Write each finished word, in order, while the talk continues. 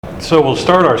So we'll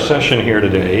start our session here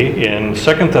today in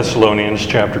 2 Thessalonians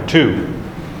chapter 2.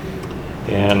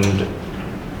 And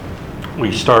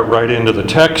we start right into the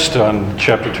text on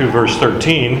chapter 2, verse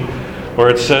 13, where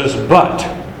it says, "But."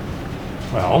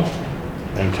 Well,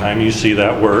 anytime you see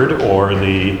that word or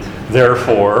the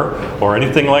therefore or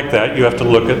anything like that, you have to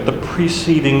look at the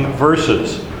preceding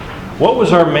verses. What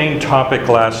was our main topic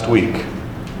last week?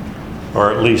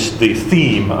 Or at least the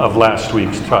theme of last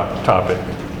week's topic.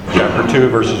 Chapter 2,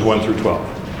 verses 1 through 12.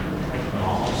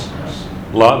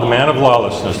 The man of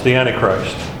lawlessness, the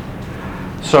Antichrist.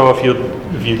 So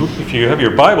if you have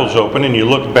your Bibles open and you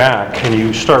look back and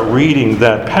you start reading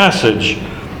that passage,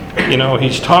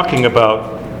 he's talking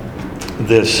about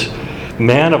this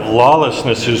man of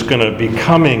lawlessness who's going to be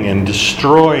coming and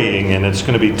destroying, and it's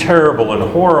going to be terrible and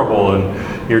horrible,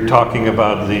 and you're talking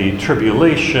about the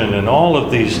tribulation and all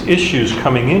of these issues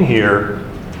coming in here.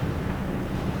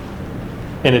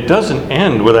 And it doesn't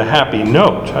end with a happy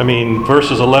note.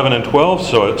 Verses 11 and 12,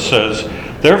 so it says,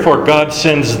 "Therefore God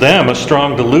sends them a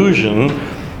strong delusion,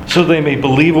 so they may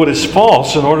believe what is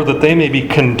false, in order that they may be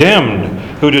condemned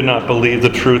who did not believe the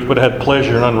truth, but had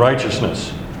pleasure in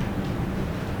unrighteousness."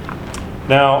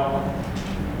 Now,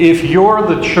 if you're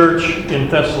the church in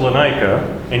Thessalonica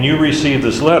and you receive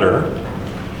this letter,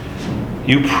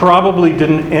 you probably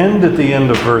didn't end at the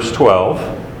end of verse 12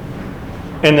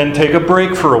 and then take a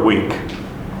break for a week,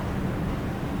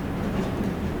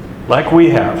 like we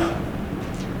have.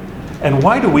 And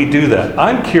why do we do that?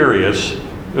 I'm curious,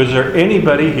 is there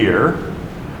anybody here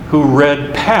who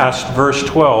read past verse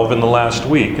 12 in the last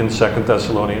week in 2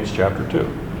 Thessalonians chapter 2?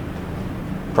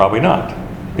 Probably not,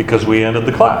 because we ended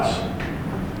the class.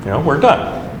 We're done.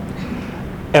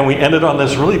 And we ended on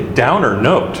this really downer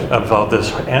note about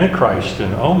this Antichrist,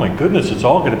 and oh my goodness, it's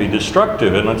all going to be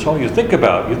destructive, and that's all you think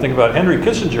about. You think about Henry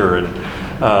Kissinger and,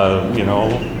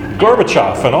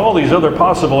 Gorbachev and all these other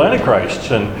possible Antichrists.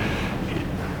 And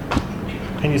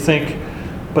you think,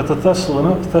 but the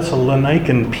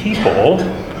Thessalonican people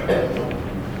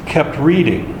kept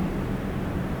reading.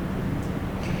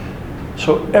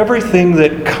 So everything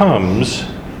that comes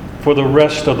for the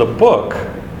rest of the book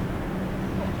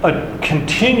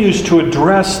continues to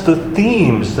address the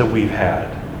themes that we've had.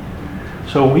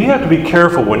 So we have to be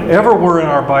careful whenever we're in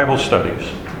our Bible studies.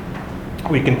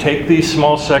 We can take these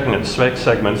small segments,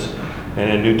 and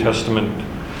in New Testament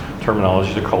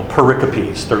terminology, they're called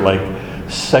pericopes. They're like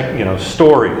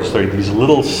stories. They're these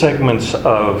little segments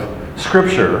of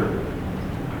Scripture,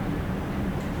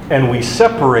 and we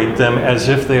separate them as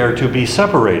if they are to be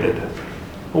separated.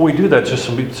 Well, we do that just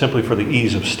simply for the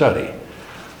ease of study.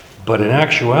 But in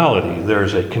actuality,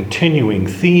 there's a continuing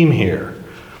theme here.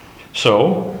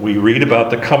 So, we read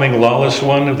about the coming lawless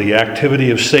one, of the activity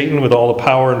of Satan with all the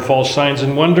power and false signs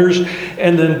and wonders,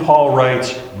 and then Paul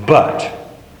writes, "But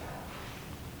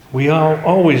we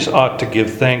always ought to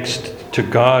give thanks to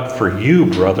God for you,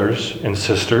 brothers and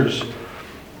sisters,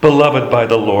 beloved by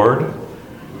the Lord,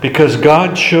 because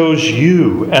God chose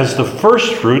you as the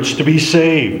firstfruits to be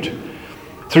saved,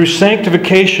 through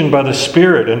sanctification by the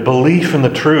Spirit and belief in the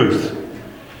truth.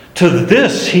 To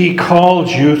this he called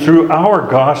you through our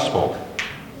gospel,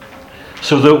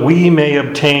 so that we may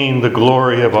obtain the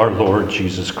glory of our Lord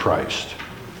Jesus Christ."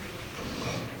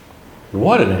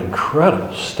 What an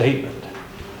incredible statement.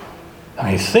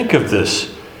 Think of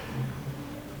this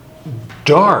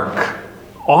dark,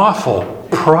 awful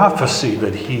prophecy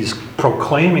that he's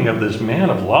proclaiming of this man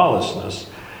of lawlessness.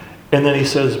 And then he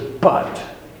says, "But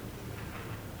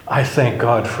I thank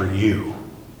God for you."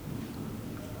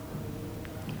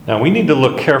 Now we need to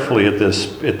look carefully at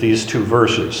these two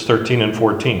verses, 13 and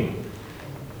 14.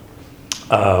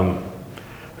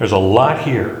 There's a lot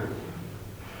here.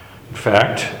 In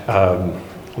fact, I'll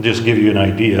just give you an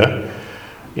idea.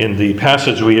 In the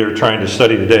passage we are trying to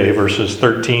study today, verses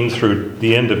 13 through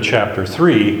the end of chapter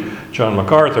 3, John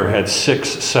MacArthur had 6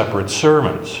 separate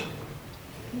sermons.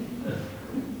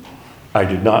 I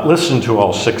did not listen to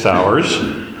all 6 hours.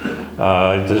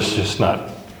 This is just not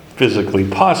physically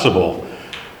possible.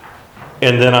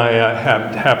 And then I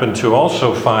happened to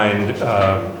also find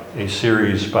a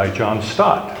series by John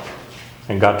Stott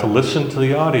and got to listen to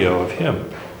the audio of him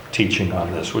teaching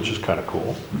on this, which is kind of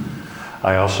cool.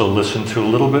 I also listened to a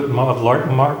little bit of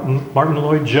Martin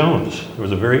Lloyd-Jones. There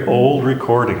was a very old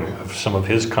recording of some of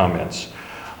his comments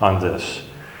on this.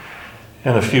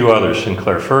 And a few others,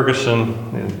 Sinclair Ferguson,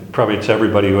 and probably it's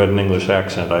everybody who had an English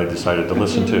accent I decided to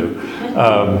listen to.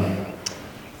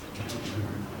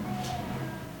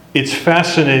 It's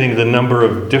fascinating the number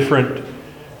of different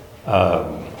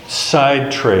side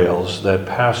trails that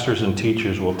pastors and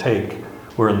teachers will take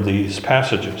were in these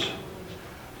passages.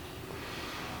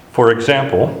 For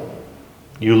example,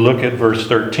 you look at verse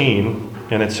 13,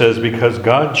 and it says, because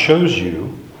God chose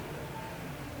you,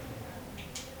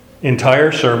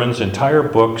 entire sermons, entire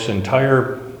books,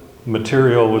 entire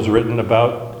material was written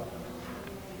about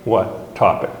what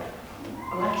topic?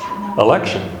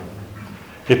 Election.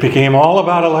 It became all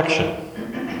about election.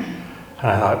 And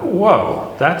I thought,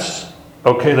 whoa, that's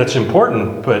okay, that's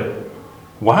important, but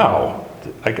wow.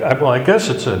 I guess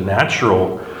it's a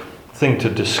natural thing to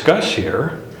discuss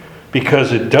here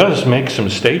because it does make some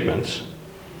statements.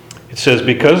 It says,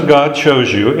 because God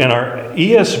chose you, and our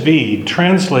ESV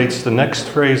translates the next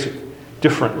phrase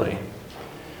differently.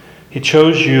 He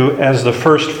chose you as the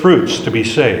first fruits to be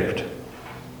saved.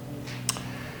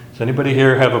 Does anybody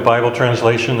here have a Bible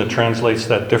translation that translates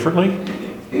that differently?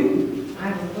 I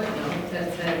have a footnote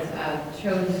that says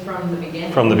chose from the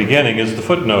beginning. From the beginning is the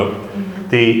footnote. Mm-hmm.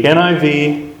 The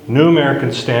NIV, New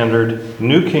American Standard,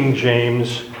 New King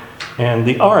James, and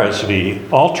the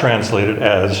RSV all translated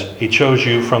as He chose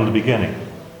you from the beginning.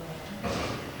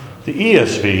 The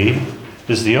ESV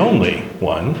is the only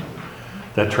one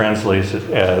that translates it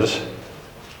as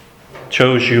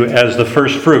chose you as the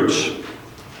first fruits.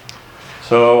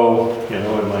 So,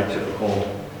 in my typical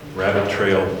rabbit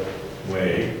trail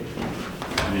way,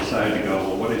 I decided to go,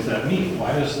 well, what does that mean?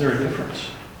 Why is there a difference?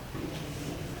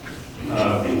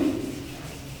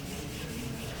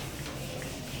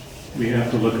 We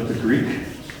have to look at the Greek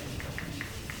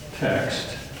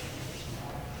text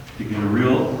to get a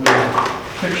real good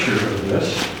picture of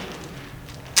this.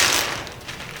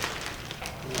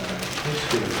 Let's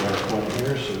get a dark one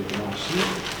here so we can all see it.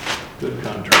 Good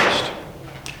contrast.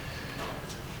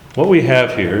 What we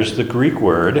have here is the Greek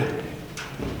word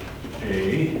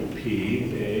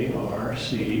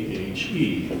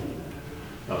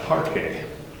aparche.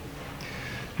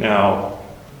 Now,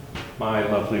 my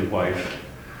lovely wife,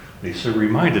 Lisa,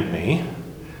 reminded me,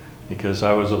 because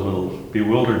I was a little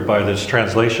bewildered by this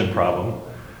translation problem,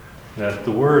 that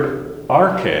the word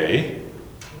arche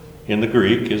in the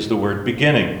Greek is the word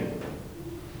beginning.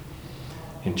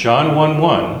 In John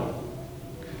 1:1,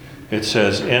 it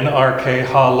says, "En arche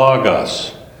ha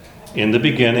logos." In the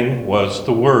beginning was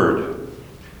the Word.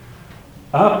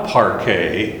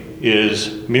 Aparche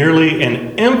is merely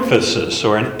an emphasis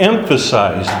or an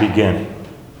emphasized beginning.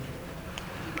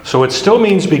 So it still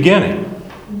means beginning.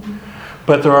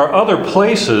 But there are other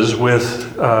places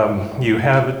with, you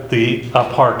have the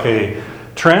aparche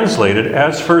translated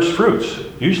as first fruits,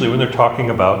 usually when they're talking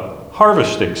about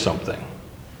harvesting something.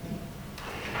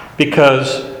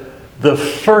 Because the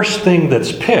first thing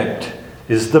that's picked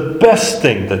is the best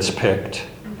thing that's picked.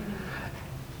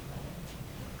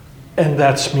 And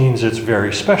that means it's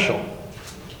very special.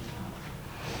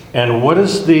 And what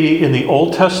is in the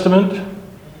Old Testament,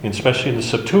 especially in the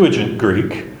Septuagint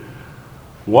Greek,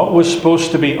 what was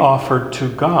supposed to be offered to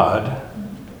God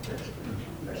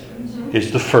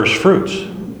is the first fruits.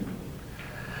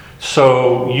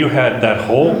 So you had that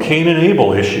whole Cain and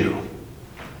Abel issue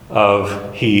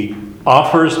of he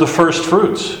offers the first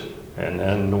fruits, and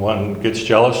then one gets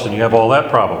jealous and you have all that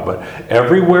problem. But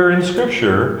everywhere in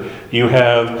Scripture you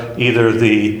have either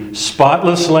the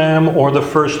spotless lamb or the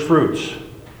first fruits.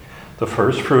 The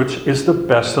first fruits is the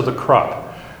best of the crop.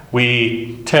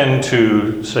 We tend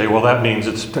to say, well, that means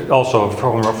it's also a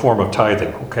form of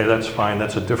tithing. Okay, that's fine.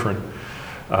 That's a different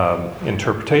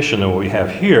interpretation than what we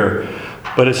have here.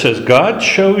 But it says, God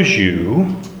chose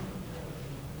you.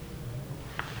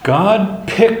 God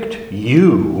picked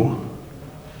you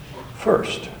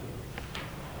first.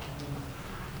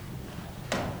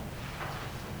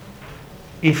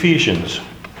 Ephesians.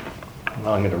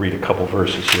 Now I'm going to read a couple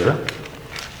verses here.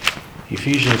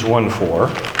 Ephesians 1:4.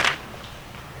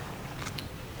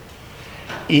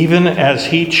 Even as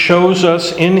He chose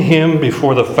us in Him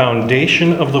before the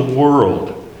foundation of the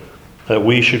world, that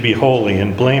we should be holy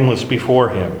and blameless before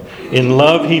Him. In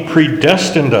love He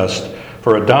predestined us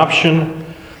for adoption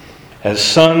as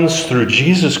sons through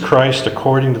Jesus Christ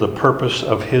according to the purpose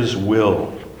of His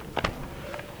will.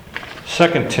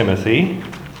 2 Timothy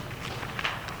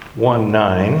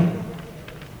 1:9.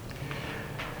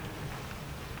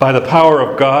 By the power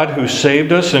of God who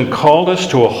saved us and called us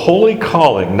to a holy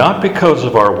calling, not because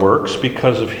of our works,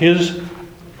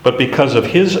 but because of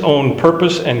His own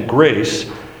purpose and grace,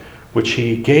 which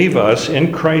He gave us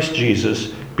in Christ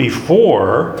Jesus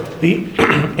before the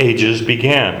ages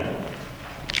began.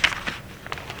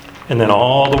 And then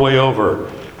all the way over,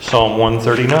 Psalm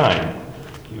 139.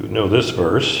 You know this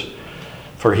verse.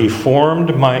 For He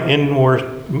formed my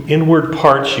inward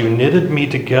parts, you knitted me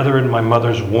together in my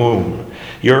mother's womb.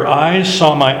 Your eyes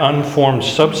saw my unformed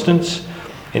substance,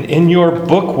 and in your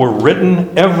book were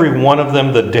written, every one of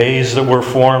them, the days that were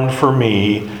formed for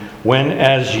me, when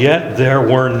as yet there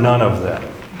were none of them.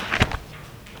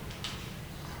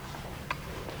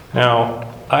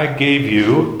 Now, I gave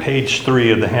you page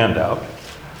 3 of the handout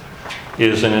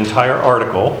is an entire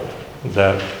article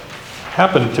that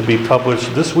happened to be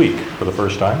published this week for the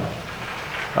first time.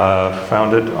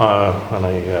 Found it on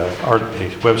a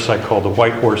website called the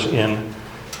White Horse Inn.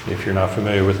 If you're not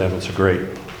familiar with them, it's a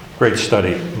great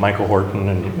study. Michael Horton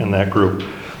and that group.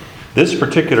 This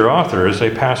particular author is a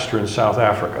pastor in South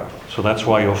Africa, so that's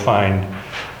why you'll find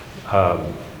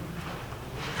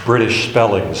British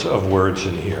spellings of words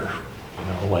in here.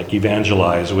 Like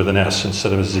evangelize with an S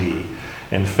instead of a Z,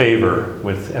 and favor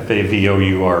with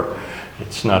F-A-V-O-U-R.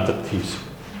 It's not that he's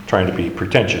trying to be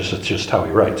pretentious, it's just how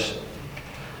he writes.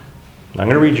 I'm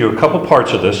going to read you a couple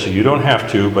parts of this, so you don't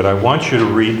have to, but I want you to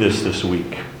read this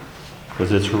week,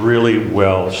 because it's really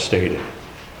well stated.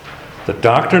 The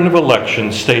doctrine of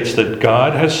election states that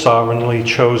God has sovereignly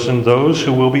chosen those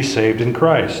who will be saved in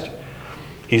Christ.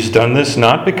 He's done this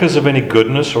not because of any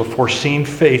goodness or foreseen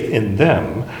faith in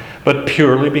them, but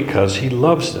purely because he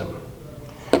loves them.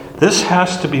 This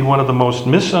has to be one of the most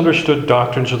misunderstood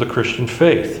doctrines of the Christian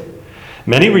faith.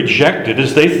 Many reject it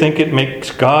as they think it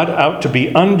makes God out to be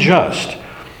unjust.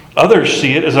 Others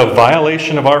see it as a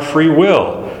violation of our free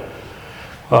will.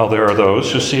 While there are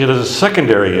those who see it as a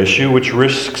secondary issue which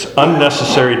risks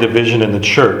unnecessary division in the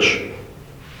church.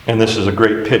 And this is a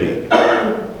great pity,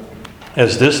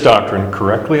 as this doctrine,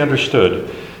 correctly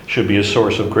understood, should be a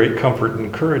source of great comfort and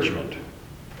encouragement.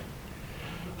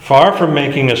 Far from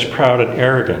making us proud and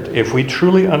arrogant, if we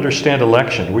truly understand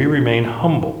election, we remain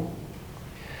humble.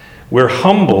 We're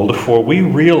humbled, for we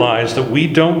realize that we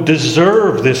don't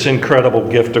deserve this incredible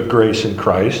gift of grace in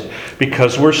Christ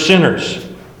because we're sinners.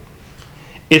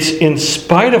 It's in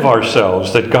spite of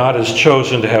ourselves that God has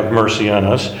chosen to have mercy on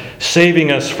us,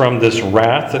 saving us from this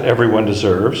wrath that everyone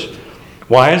deserves.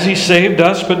 Why has he saved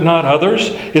us but not others?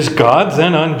 Is God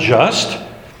then unjust?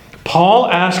 Paul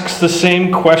asks the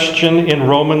same question in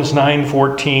Romans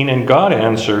 9:14, and God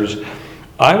answers,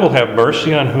 I will have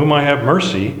mercy on whom I have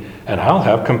mercy, and I'll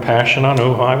have compassion on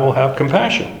whom I will have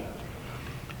compassion.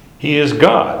 He is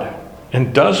God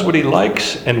and does what he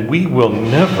likes, and we will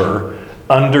never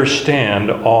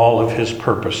understand all of his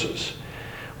purposes.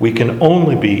 We can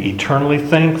only be eternally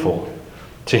thankful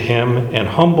to him and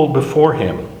humbled before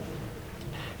him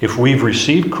if we've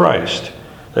received Christ,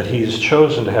 that he has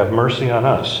chosen to have mercy on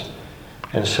us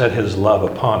and set his love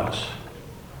upon us.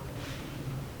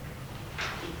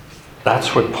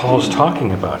 That's what Paul's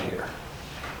talking about here.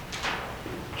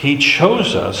 He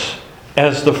chose us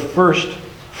as the first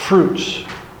fruits.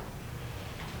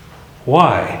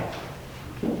 Why?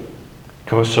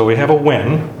 So we have a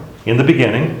when in the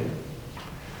beginning.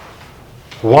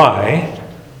 Why?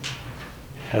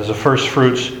 As the first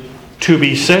fruits to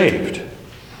be saved.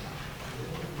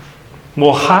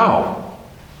 Well, how?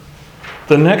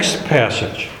 The next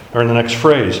passage, or the next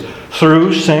phrase,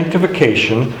 through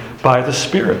sanctification by the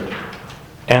Spirit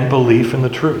and belief in the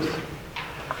truth.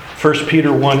 1 Peter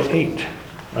 1:18.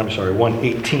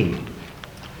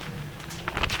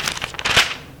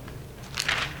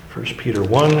 1 Peter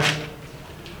 1,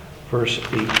 verse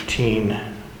 18.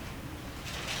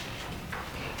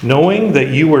 Knowing that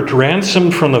you were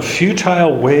ransomed from the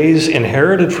futile ways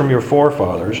inherited from your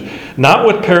forefathers, not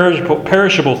with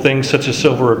perishable things such as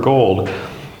silver or gold,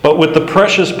 but with the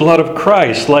precious blood of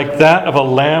Christ, like that of a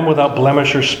lamb without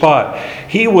blemish or spot.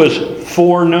 He was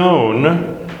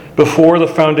foreknown before the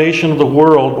foundation of the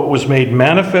world, but was made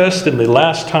manifest in the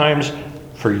last times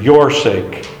for your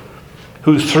sake,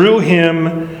 who through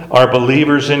him are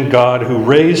believers in God, who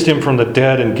raised him from the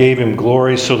dead and gave him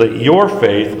glory, so that your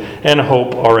faith and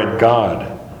hope are in God.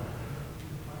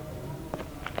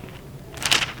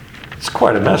 It's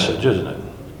quite a message, isn't it?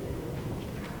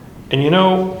 And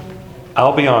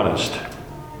I'll be honest,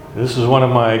 this is one of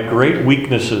my great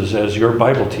weaknesses as your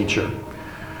Bible teacher.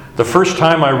 The first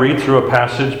time I read through a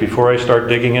passage before I start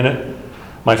digging in it,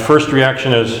 my first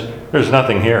reaction is, there's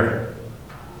nothing here.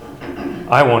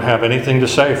 I won't have anything to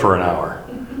say for an hour.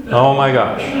 Oh my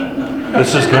gosh,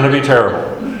 this is going to be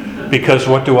terrible. Because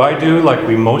what do I do, like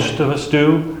most of us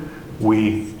do?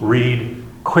 We read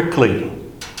quickly,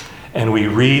 and we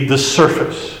read the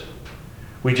surface.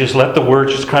 We just let the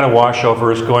words just kind of wash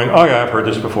over us, going, oh yeah, I've heard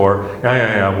this before.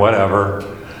 Yeah,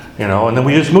 whatever. And then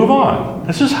we just move on.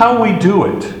 This is how we do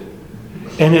it.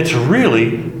 And it's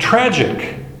really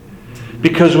tragic.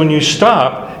 Because when you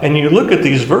stop and you look at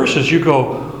these verses, you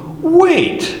go,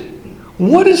 wait,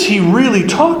 what is he really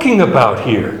talking about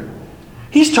here?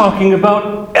 He's talking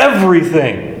about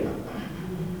everything.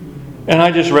 And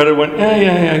I just read it and went,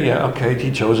 yeah, okay,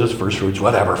 he chose his first fruits,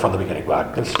 whatever, from the beginning.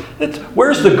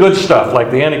 Where's the good stuff,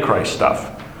 like the Antichrist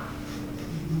stuff?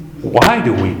 Why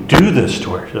do we do this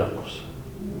to ourselves?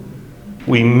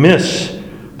 We miss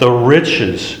the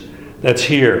riches that's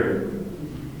here.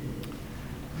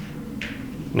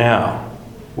 Now,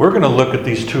 we're going to look at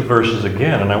these two verses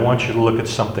again, and I want you to look at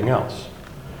something else.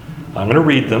 I'm going to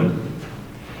read them,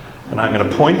 and I'm going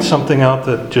to point something out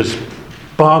that just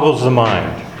boggles the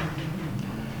mind.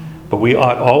 But we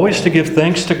ought always to give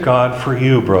thanks to God for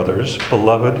you, brothers,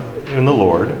 beloved in the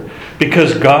Lord,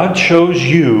 because God chose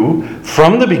you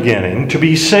from the beginning to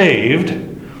be saved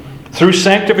through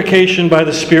sanctification by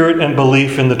the Spirit and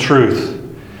belief in the truth.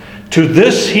 To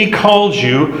this he called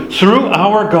you through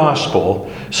our gospel,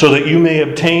 so that you may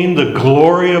obtain the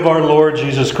glory of our Lord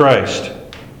Jesus Christ.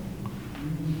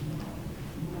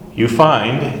 You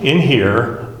find in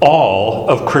here all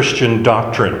of Christian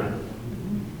doctrine.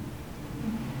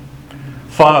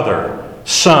 Father,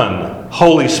 Son,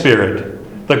 Holy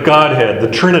Spirit, the Godhead,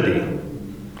 the Trinity.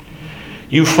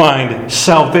 You find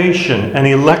salvation and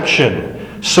election,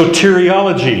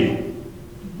 soteriology.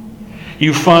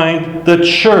 You find the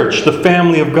church, the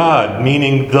family of God,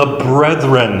 meaning the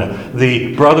brethren,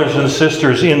 the brothers and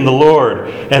sisters in the Lord,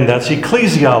 and that's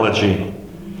ecclesiology.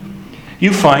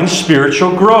 You find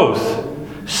spiritual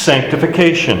growth,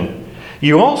 sanctification.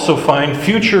 You also find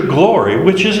future glory,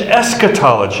 which is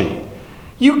eschatology.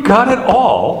 You got it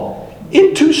all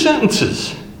in 2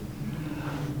 sentences.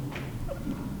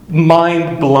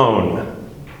 Mind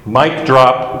blown. Mic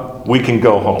drop, we can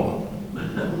go home.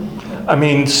 I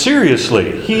mean,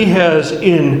 seriously, he has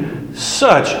in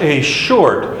such a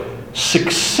short,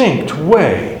 succinct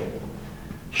way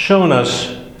shown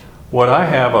us what I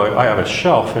have. I have a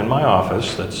shelf in my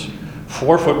office that's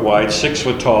 4 foot wide, 6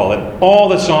 foot tall, and all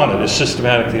that's on it is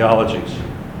systematic theologies.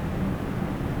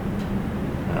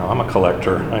 I'm a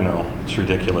collector, I know, it's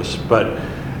ridiculous, but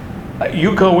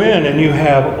you go in and you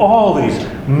have all these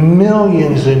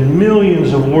millions and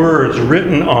millions of words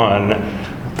written on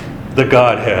the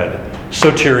Godhead,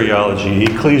 soteriology,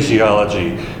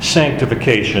 ecclesiology,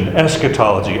 sanctification,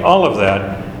 eschatology, all of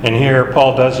that, and here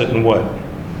Paul does it in what,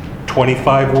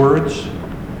 25 words?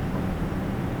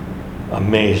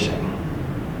 Amazing.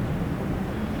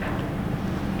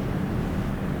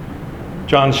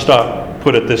 John Stott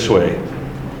put it this way: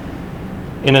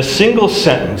 in a single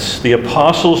sentence, the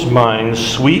apostle's mind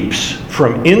sweeps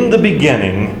from in the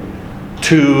beginning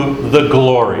to the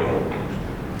glory.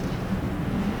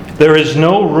 There is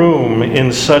no room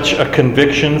in such a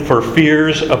conviction for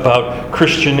fears about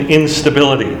Christian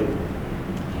instability.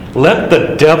 Let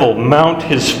the devil mount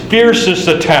his fiercest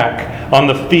attack on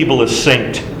the feeblest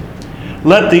saint.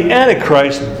 Let the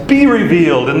Antichrist be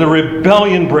revealed and the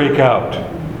rebellion break out.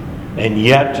 And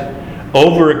yet,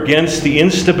 over against the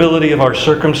instability of our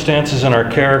circumstances and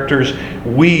our characters,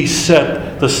 we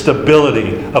set the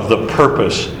stability of the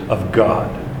purpose of God.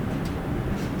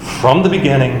 From the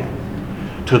beginning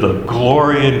to the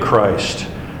glory in Christ,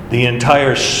 the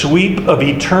entire sweep of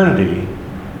eternity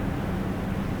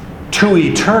to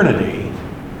eternity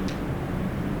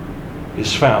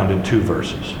is found in 2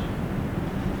 verses.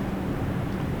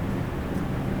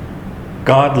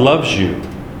 God loves you.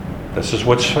 This is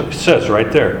what it says right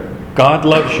there. God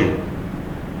loves you.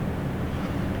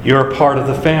 You're a part of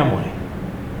the family.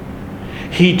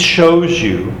 He chose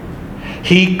you.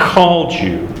 He called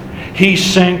you. He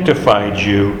sanctified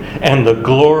you. And the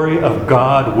glory of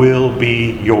God will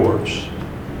be yours.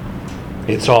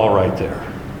 It's all right there.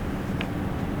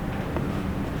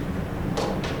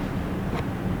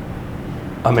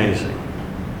 Amazing.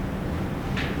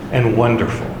 And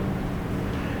wonderful.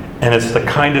 And it's the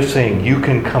kind of thing you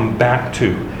can come back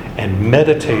to and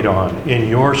meditate on in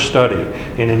your study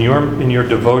and in your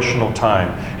devotional time,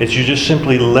 as you just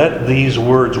simply let these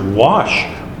words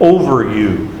wash over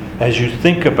you as you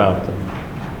think about them.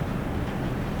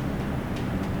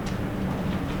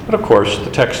 But of course,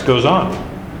 the text goes on.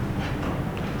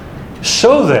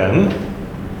 So then,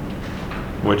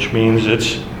 which means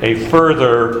it's a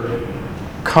further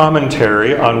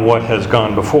commentary on what has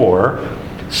gone before.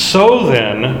 So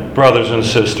then, brothers and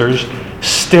sisters,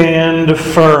 stand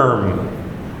firm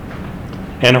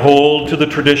and hold to the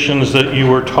traditions that you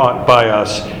were taught by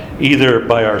us, either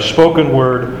by our spoken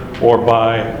word or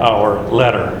by our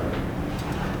letter.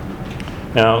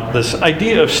 Now, this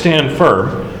idea of stand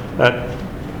firm, that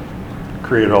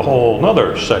created a whole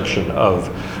other section of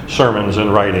sermons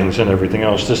and writings and everything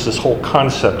else. This whole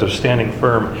concept of standing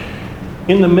firm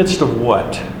in the midst of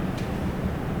what?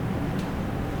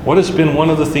 What has been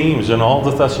one of the themes in all the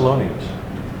Thessalonians?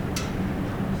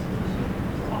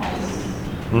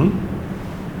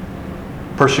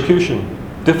 persecution,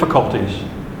 difficulties,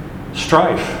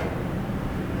 strife.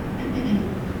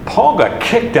 Paul got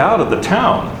kicked out of the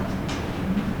town.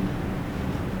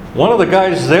 One of the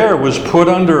guys there was put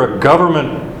under a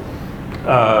government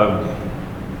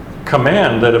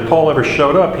command that if Paul ever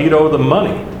showed up, he'd owe them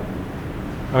money.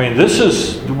 I mean,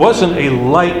 wasn't a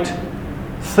light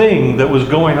thing that was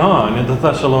going on in the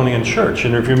Thessalonian church.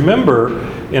 And if you remember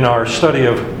in our study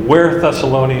of where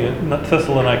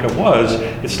Thessalonica was,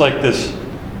 it's like this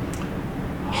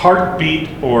heartbeat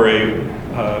or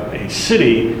a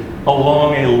city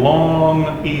along a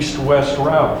long east-west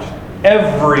route.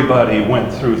 Everybody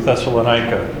went through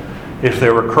Thessalonica if they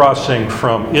were crossing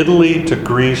from Italy to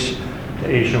Greece to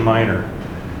Asia Minor.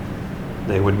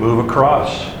 They would move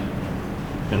across,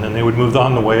 and then they would move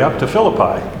on the way up to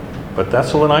Philippi. But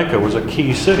Thessalonica was a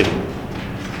key city.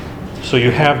 So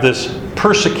you have this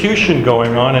persecution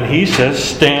going on, and he says,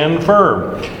 stand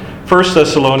firm. 1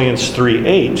 Thessalonians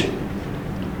 3:8,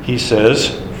 he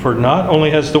says, for not only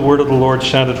has the word of the Lord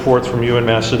sounded forth from you in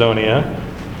Macedonia,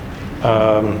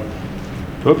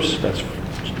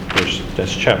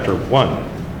 that's chapter 1.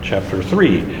 Chapter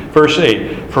 3, verse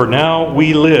 8, for now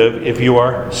we live if you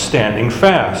are standing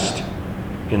fast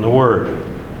in the word.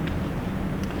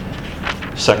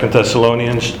 2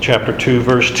 Thessalonians chapter 2,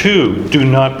 verse 2, do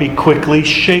not be quickly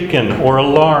shaken or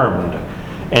alarmed.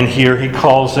 And here he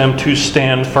calls them to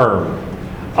stand firm.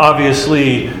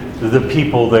 Obviously, the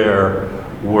people there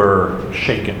were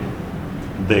shaken.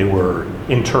 They were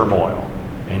in turmoil.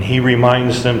 And he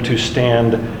reminds them to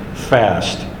stand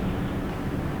fast.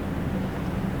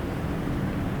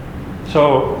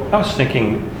 So I was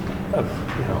thinking of,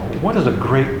 what is a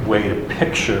great way to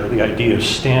picture the idea of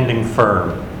standing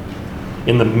firm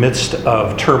in the midst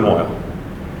of turmoil.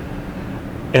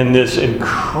 And this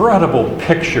incredible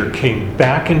picture came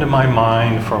back into my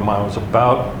mind from I was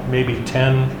about maybe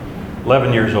 10,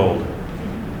 11 years old.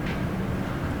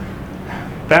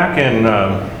 Back in,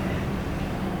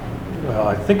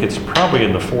 I think it's probably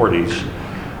in the 40s,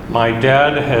 my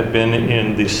dad had been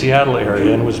in the Seattle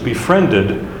area and was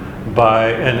befriended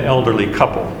by an elderly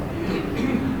couple.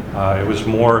 It was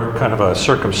more kind of a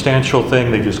circumstantial thing.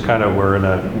 They just kind of were in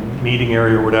a meeting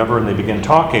area or whatever, and they began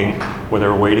talking when they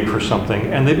were waiting for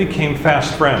something, and they became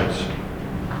fast friends.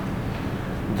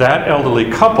 That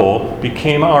elderly couple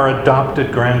became our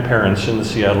adopted grandparents in the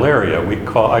Seattle area.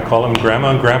 I call them Grandma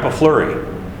and Grandpa Fleury.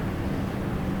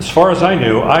 As far as I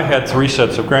knew, I had 3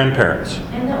 sets of grandparents.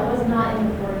 And that was not in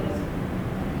the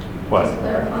 40s. What?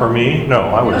 For me?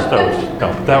 No,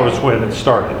 that was when it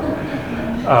started.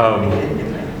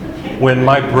 When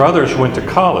my brothers went to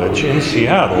college in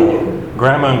Seattle,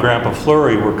 Grandma and Grandpa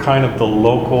Fleury were kind of the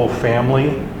local family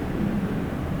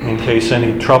in case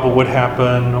any trouble would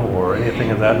happen or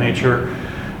anything of that nature.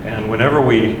 And whenever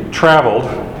we traveled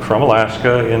from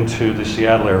Alaska into the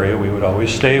Seattle area, we would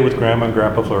always stay with Grandma and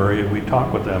Grandpa Fleury and we'd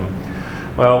talk with them.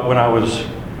 Well, when I was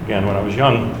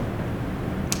young,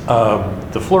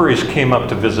 the Fleurys came up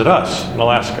to visit us in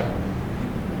Alaska.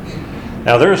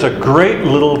 Now there's a great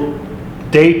little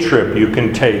day trip you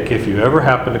can take if you ever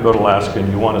happen to go to Alaska and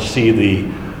you want to see the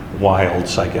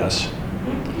wilds, I guess.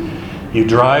 You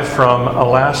drive from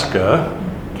Alaska,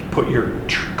 put your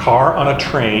car on a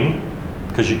train,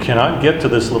 because you cannot get to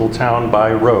this little town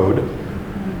by road.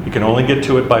 You can only get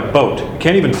to it by boat. You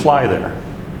can't even fly there.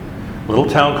 A little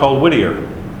town called Whittier.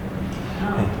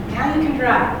 Now you can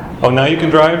drive. Oh, now you can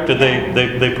drive? Did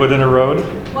they put in a road?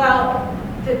 Well,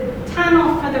 the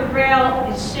tunnel for the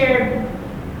rail is shared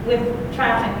with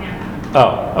traffic now.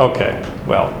 Oh, okay.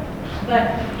 Well,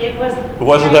 But it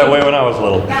wasn't that way when I was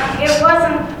little. It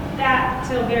wasn't that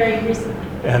till very recently.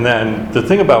 And then the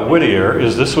thing about Whittier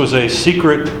is this was a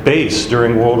secret base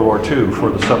during World War II for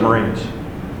the submarines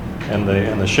and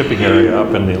the shipping area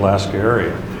up in the Alaska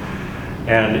area.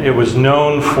 And it was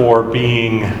known for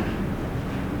being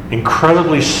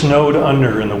incredibly snowed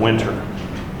under in the winter,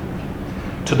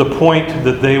 to the point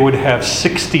that they would have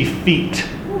 60 feet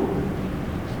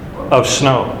of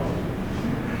snow,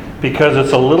 because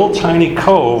it's a little tiny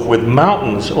cove with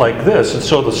mountains like this, and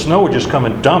so the snow would just come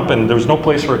and dump and there was no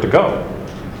place for it to go.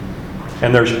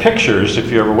 And there's pictures,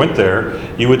 if you ever went there,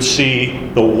 you would see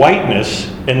the whiteness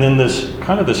and then this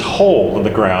kind of this hole in the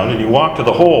ground, and you walk to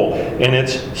the hole and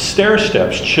it's stair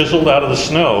steps chiseled out of the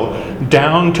snow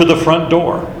down to the front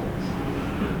door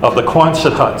of the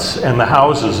Quonset huts and the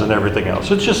houses and everything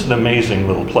else. It's just an amazing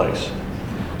little place.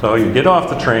 So you get off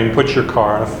the train, put your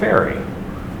car on a ferry,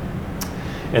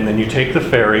 and then you take the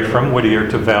ferry from Whittier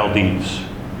to Valdez.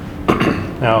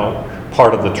 Now,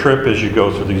 part of the trip is you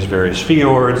go through these various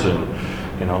fjords and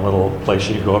little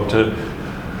places. You go up to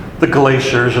the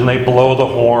glaciers, and they blow the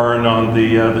horn on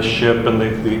the ship and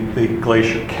the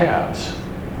glacier calves.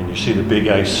 And you see the big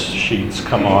ice sheets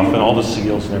come off and all the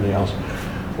seals and everything else.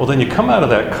 Well, then you come out of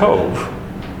that cove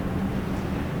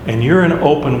and you're in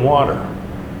open water.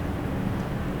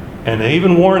 And they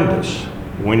even warned us,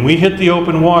 when we hit the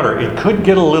open water, it could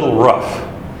get a little rough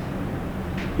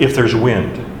if there's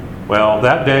wind. Well,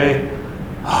 that day,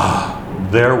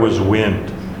 there was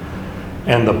wind.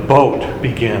 And the boat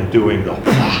began doing the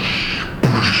whoosh,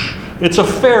 whoosh. It's a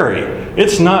ferry.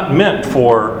 It's not meant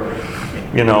for,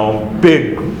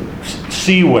 big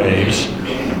sea waves.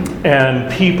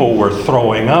 And people were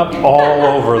throwing up all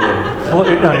over the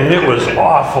place. I mean, it was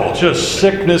awful. Just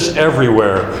sickness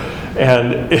everywhere.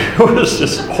 And it was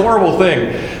this horrible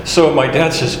thing. So my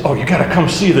dad says, "Oh, you got to come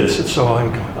see this." And so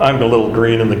I'm a little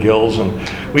green in the gills. And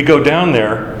we go down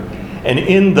there. And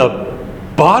in the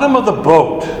bottom of the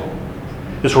boat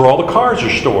is where all the cars are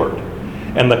stored.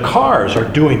 And the cars are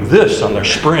doing this on their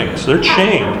springs. They're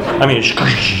chained. I mean,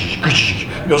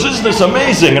 he goes, "Isn't this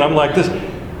amazing?" And I'm like this.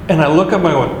 And I look up and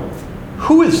I go,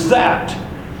 "Who is that?"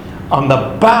 On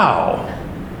the bow,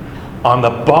 on the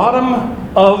bottom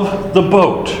of the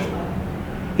boat,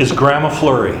 is Grandma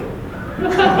Flurry.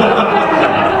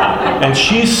 And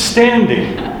she's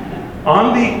standing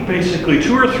on basically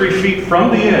 2 or 3 feet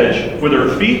from the edge, with her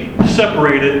feet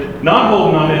separated, not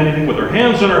holding on to anything, with her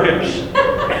hands on her hips.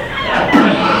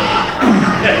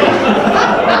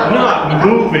 Not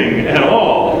moving at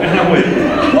all. And I went,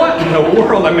 "What in the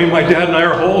world?" I mean, my dad and I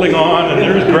are holding on, and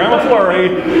there's Grandma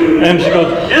Flurry, and she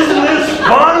goes, "Isn't this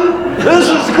fun? This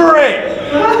is great."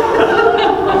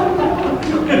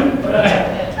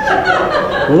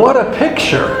 What a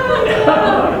picture.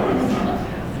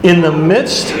 In the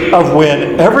midst of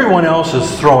when everyone else is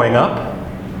throwing up,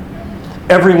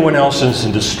 everyone else is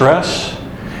in distress,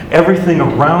 everything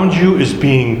around you is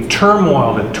being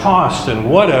turmoiled and tossed and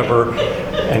whatever,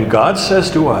 and God says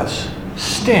to us,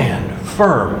 stand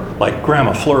firm like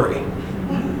Grandma Flurry.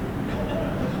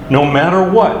 No matter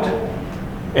what.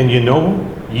 And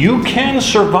you can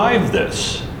survive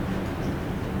this.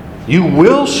 You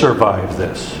will survive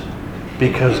this.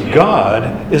 Because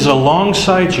God is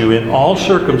alongside you in all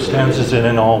circumstances and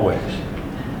in all ways.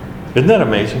 Isn't that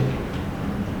amazing?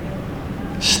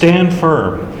 Stand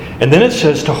firm. And then it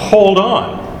says to hold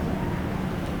on.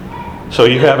 So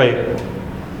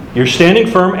you're standing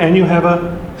firm and you have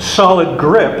a solid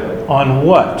grip on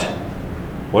what?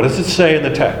 What does it say in the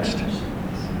text?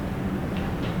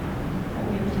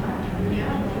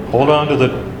 Hold on to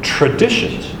the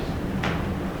traditions.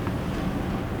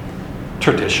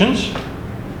 Traditions?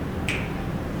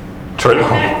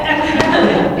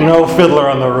 No Fiddler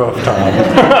on the Roof, Tom.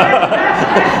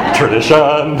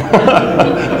 Tradition.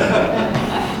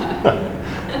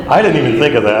 I didn't even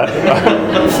think of that.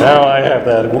 Now I have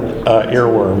that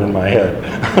earworm in my head.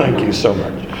 Thank you so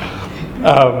much.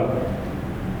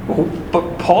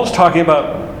 But Paul's talking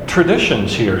about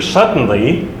traditions here.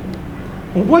 Suddenly,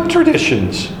 what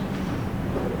traditions?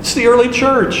 It's the early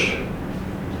church.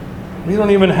 We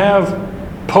don't even have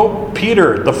Pope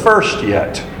Peter the First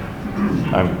yet.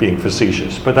 I'm being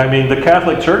facetious. But I mean, the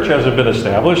Catholic Church hasn't been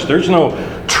established. There's no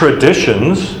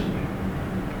traditions.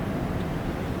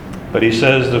 But he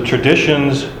says the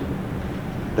traditions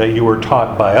that you were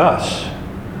taught by us.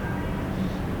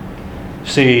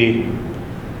 See,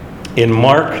 in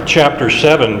Mark chapter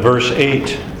 7, verse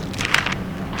 8,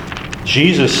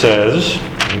 Jesus says,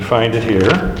 you find it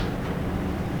here,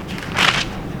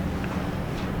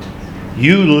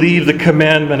 "You leave the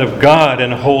commandment of God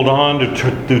and hold on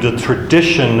to the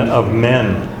tradition of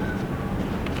men."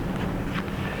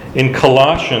 In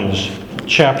Colossians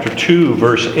chapter 2,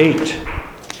 verse 8,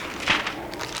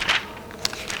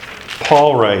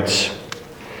 Paul writes,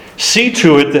 "See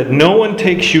to it that no one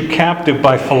takes you captive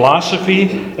by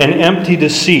philosophy and empty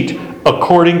deceit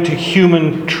according to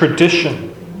human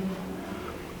tradition,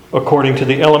 according to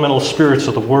the elemental spirits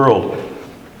of the world,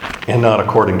 and not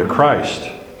according to Christ."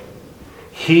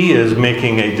 He is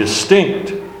making a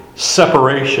distinct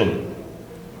separation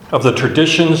of the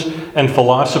traditions and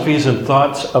philosophies and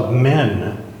thoughts of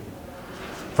men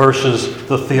versus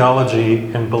the theology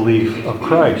and belief of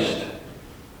Christ.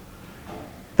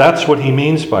 That's what he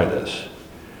means by this.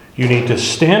 You need to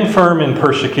stand firm in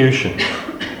persecution,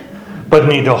 but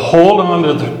need to hold on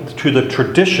to the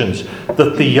traditions, the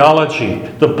theology,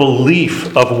 the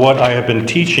belief of what I have been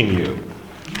teaching you.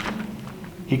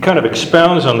 He kind of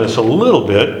expounds on this a little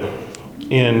bit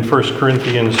in 1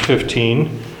 Corinthians 15,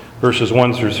 verses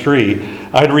 1 through 3.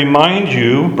 "I'd remind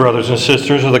you, brothers and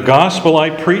sisters, of the gospel I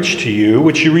preached to you,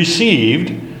 which you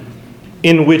received,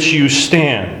 in which you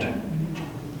stand,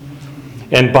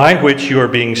 and by which you are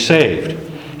being saved,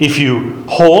 if you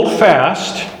hold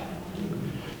fast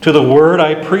to the word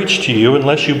I preached to you,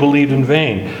 unless you believed in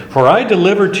vain. For I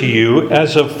delivered to you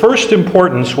as of first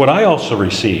importance what I also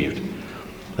received,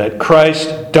 that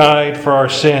Christ died for our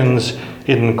sins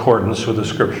in accordance with the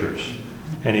Scriptures.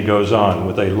 And he goes on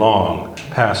with a long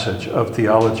passage of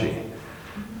theology.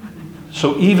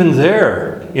 So even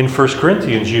there in 1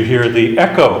 Corinthians, you hear the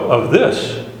echo of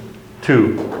this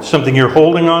to something you're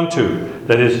holding on to.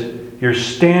 That is, you're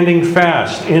standing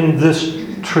fast in this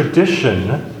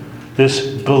tradition, this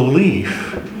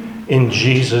belief in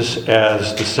Jesus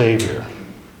as the Savior.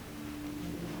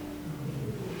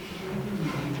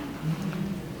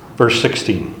 Verse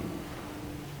 16.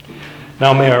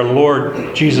 Now may our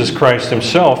Lord Jesus Christ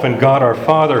himself and God our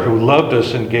Father, who loved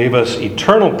us and gave us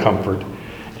eternal comfort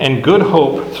and good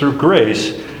hope through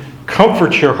grace,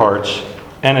 comfort your hearts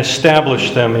and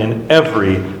establish them in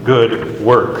every good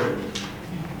work.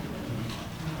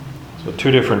 So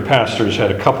two different pastors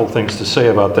had a couple things to say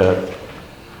about that,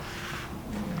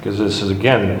 because this is,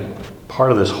 again,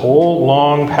 part of this whole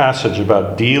long passage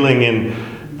about dealing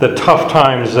in the tough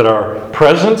times that are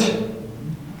present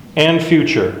and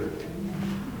future.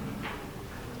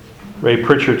 Ray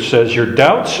Pritchard says, your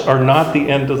doubts are not the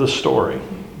end of the story.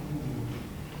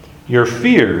 Your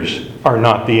fears are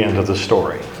not the end of the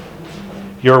story.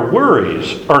 Your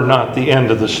worries are not the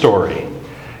end of the story.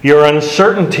 Your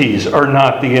uncertainties are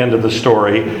not the end of the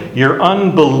story. Your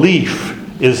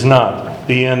unbelief is not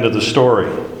the end of the story.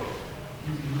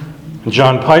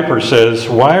 John Piper says,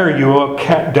 why are you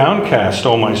downcast,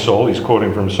 O my soul? He's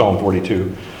quoting from Psalm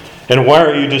 42. And why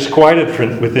are you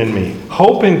disquieted within me?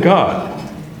 Hope in God,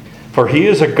 for he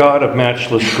is a God of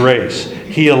matchless grace.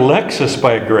 He elects us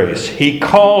by grace. He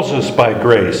calls us by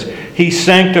grace. He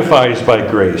sanctifies by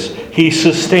grace. He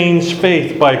sustains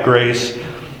faith by grace.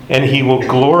 And he will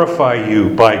glorify you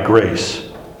by grace.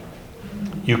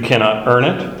 You cannot earn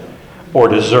it, or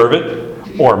deserve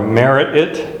it, or merit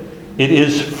it. It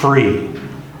is free.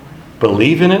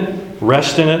 Believe in it,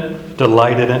 rest in it,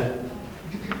 delight in it,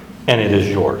 and it is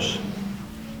yours.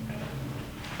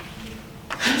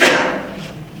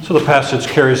 So the passage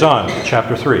carries on,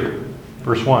 chapter 3,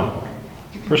 verse 1,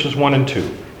 verses 1 and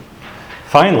 2.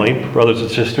 Finally, brothers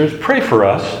and sisters, pray for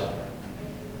us,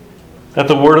 that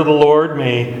the word of the Lord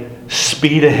may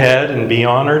speed ahead and be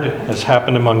honored, as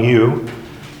happened among you,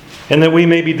 and that we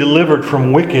may be delivered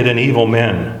from wicked and evil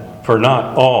men, for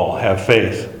not all have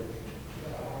faith.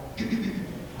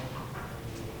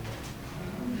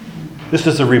 This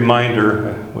is a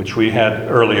reminder, which we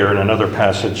had earlier in another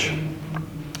passage,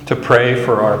 to pray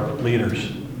for our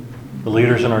leaders, the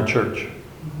leaders in our church.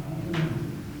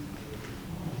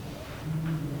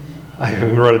 I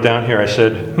even wrote it down here. I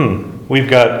said, we've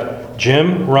got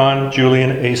Jim, Ron, Julian,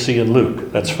 AC, and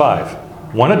Luke. That's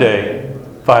 5. 1 a day,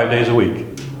 5 days a week.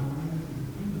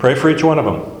 Pray for each one of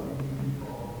them.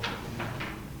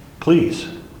 Please.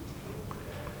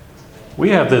 We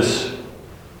have this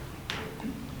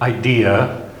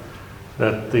idea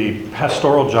that the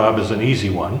pastoral job is an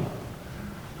easy one.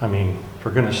 I mean,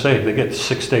 for goodness sake, they get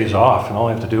 6 days off and all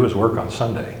they have to do is work on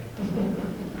Sunday.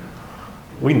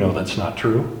 We know that's not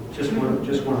true. Just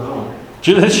one hour.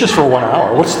 It's just for 1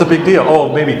 hour. What's the big deal?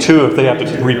 Oh, maybe 2 if they have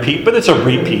to repeat, but it's a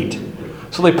repeat.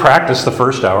 So they practice the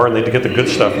first hour and they get the good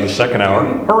stuff in the second hour.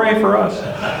 Hooray for us.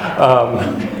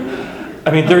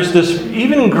 I mean, there's this,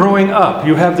 even growing up,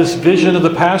 you have this vision of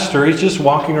the pastor. He's just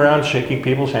walking around shaking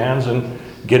people's hands and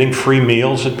getting free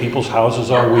meals at people's houses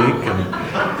all week.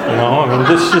 And,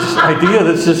 this idea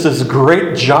that's just this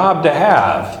great job to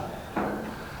have.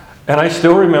 And I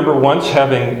still remember once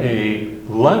having a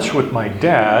lunch with my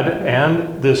dad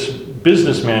and this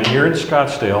businessman here in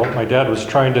Scottsdale. My dad was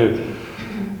trying to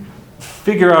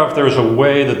figure out if there was a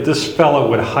way that this fellow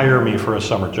would hire me for a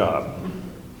summer job.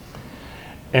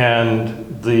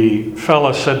 And the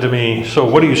fella said to me, so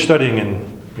what are you studying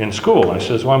in school? I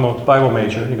says, well, I'm a Bible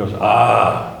major. And he goes,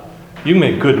 you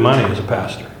make good money as a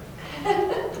pastor.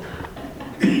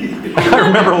 I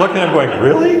remember looking at him going,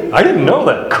 really? I didn't know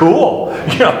that. Cool.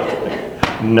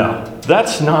 No,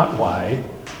 that's not why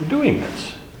we're doing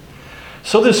this.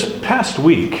 So this past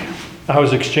week, I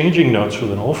was exchanging notes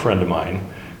with an old friend of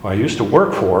mine who I used to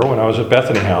work for when I was at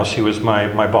Bethany House. He was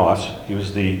my boss. He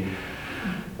was the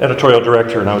editorial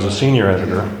director, and I was a senior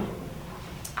editor.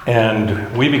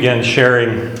 And we began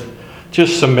sharing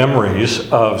just some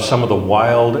memories of some of the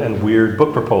wild and weird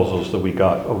book proposals that we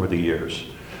got over the years.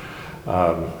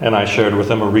 And I shared with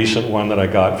him a recent one that I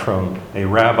got from a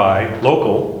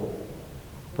local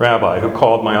rabbi, who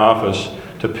called my office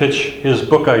to pitch his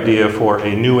book idea for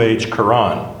a New Age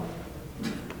Quran.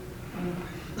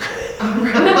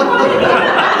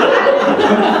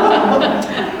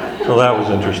 So that was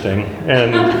interesting.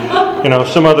 And,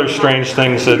 some other strange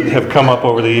things that have come up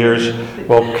over the years.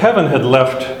 Well, Kevin had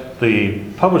left the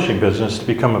publishing business to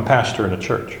become a pastor in a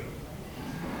church.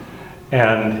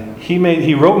 And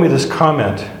he wrote me this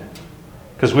comment,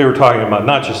 because we were talking about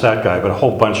not just that guy, but a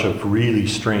whole bunch of really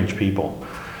strange people.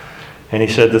 And he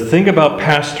said, the thing about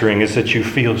pastoring is that you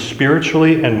feel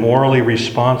spiritually and morally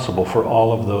responsible for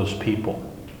all of those people.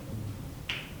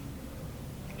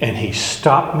 And he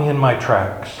stopped me in my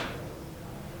tracks.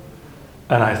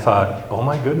 And I thought, oh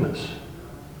my goodness.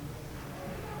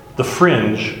 The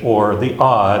fringe, or the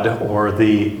odd, or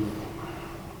the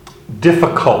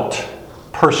difficult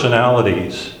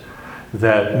personalities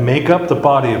that make up the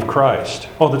body of Christ.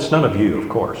 Oh, that's none of you, of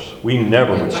course. We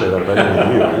never would say that about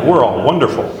any of you. We're all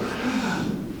wonderful.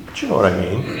 But you know what I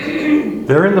mean.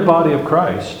 They're in the body of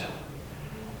Christ.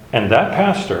 And that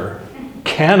pastor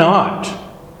cannot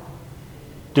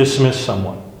dismiss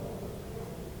someone.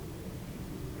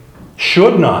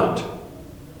 Should not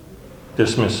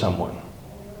dismiss someone.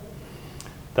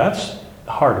 That's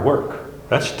hard work.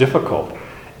 That's difficult.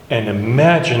 And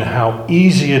imagine how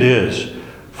easy it is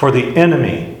for the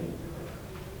enemy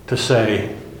to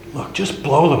say, look, just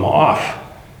blow them off.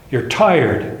 You're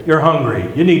tired. You're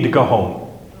hungry. You need to go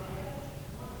home.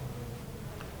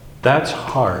 That's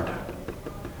hard.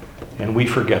 And we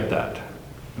forget that.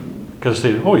 Because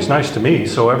he's nice to me,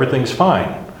 so everything's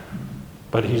fine.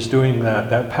 But he's doing that.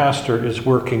 That pastor is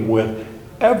working with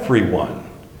everyone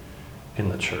in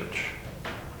the church.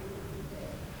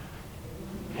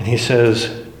 And he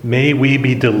says, may we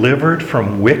be delivered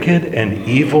from wicked and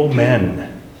evil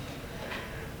men,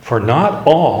 for not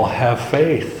all have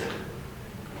faith.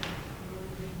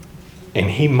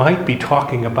 And he might be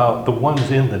talking about the ones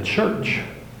in the church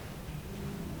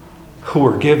who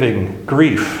are giving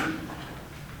grief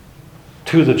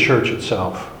to the church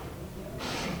itself.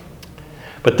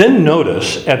 But then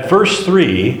notice at verse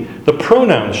 3, the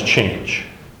pronouns change.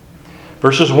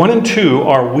 Verses 1 and 2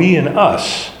 are we and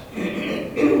us.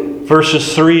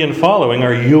 Verses 3 and following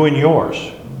are you and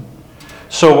yours.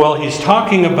 So while he's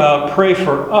talking about pray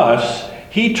for us,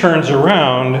 he turns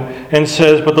around and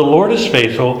says, but the Lord is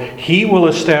faithful. He will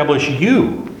establish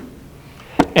you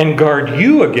and guard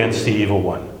you against the evil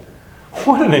one.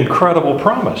 What an incredible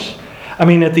promise. I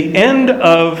mean, at the end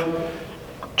of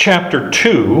chapter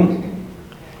 2,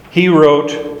 he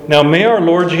wrote, now may our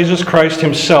Lord Jesus Christ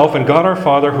himself and God our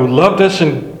Father, who loved us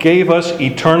and gave us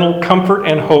eternal comfort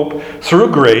and hope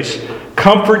through grace,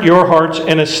 comfort your hearts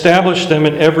and establish them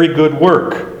in every good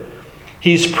work.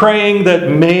 He's praying that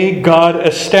may God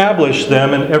establish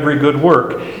them in every good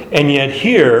work. And yet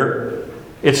here,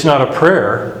 it's not a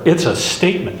prayer, it's a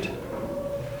statement.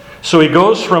 So he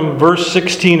goes from verse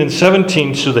 16 and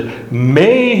 17 to the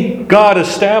may God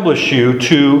establish you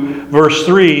to verse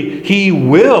 3, he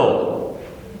will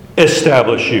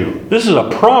establish you. This is a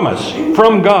promise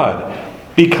from God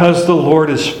because the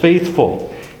Lord is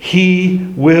faithful.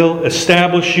 He will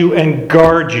establish you and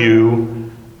guard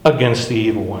you against the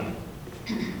evil one.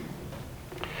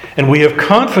 And we have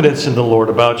confidence in the Lord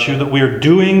about you that we are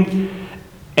doing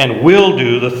and will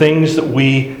do the things that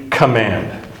we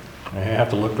command. I have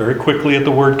to look very quickly at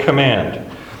the word command.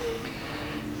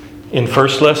 In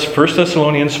 1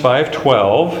 Thessalonians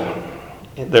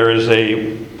 5:12, there is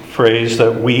a phrase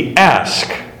that we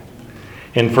ask.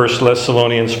 In 1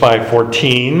 Thessalonians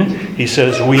 5:14, he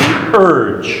says we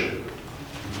urge.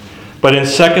 But in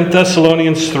 2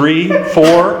 Thessalonians 3,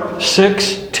 4,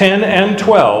 6, 10, and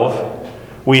 12,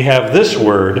 we have this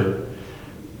word,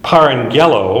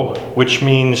 parangelo, which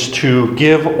means to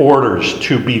give orders,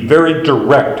 to be very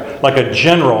direct, like a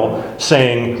general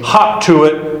saying, hop to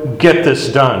it, get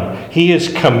this done. He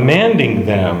is commanding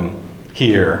them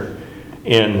here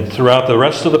throughout the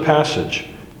rest of the passage.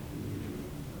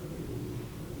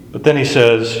 But then he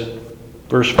says,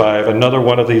 verse 5, another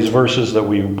one of these verses that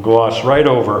we gloss right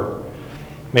over,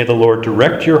 may the Lord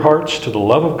direct your hearts to the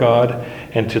love of God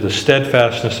and to the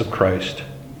steadfastness of Christ.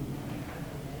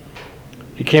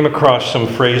 He came across some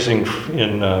phrasing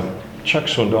in Chuck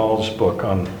Swindoll's book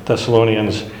on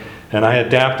Thessalonians, and I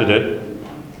adapted it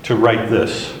to write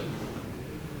this.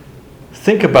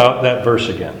 Think about that verse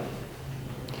again.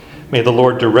 May the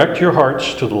Lord direct your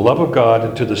hearts to the love of God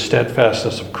and to the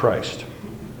steadfastness of Christ.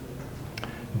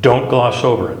 Don't gloss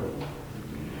over it.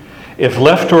 If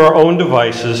left to our own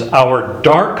devices, our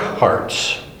dark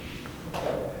hearts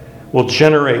will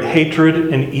generate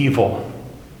hatred and evil.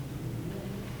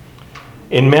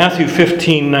 In Matthew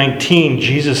 15:19,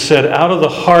 Jesus said, out of the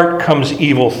heart comes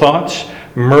evil thoughts,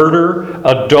 murder,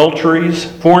 adulteries,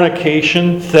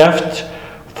 fornication, theft,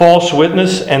 false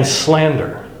witness, and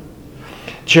slander.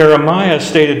 Jeremiah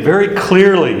stated very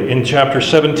clearly in chapter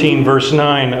 17, verse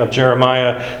 9 of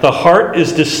Jeremiah, the heart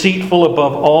is deceitful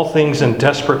above all things and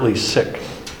desperately sick.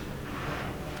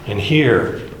 And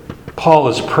here, Paul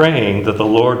is praying that the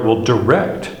Lord will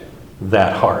direct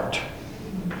that heart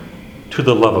to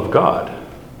the love of God.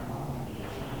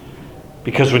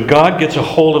 Because when God gets a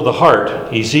hold of the heart,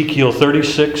 Ezekiel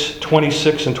 36,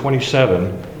 26, and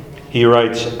 27, he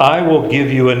writes, I will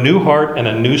give you a new heart and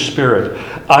a new spirit.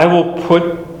 I will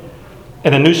put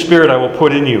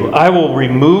in you. I will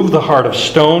remove the heart of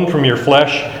stone from your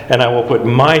flesh, and I will put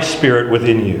my spirit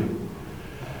within you.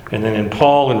 And then in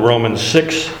Paul in Romans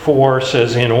 6, 4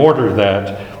 says, in order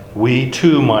that we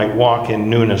too might walk in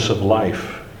newness of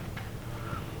life.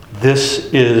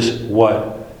 This is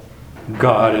what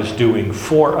God is doing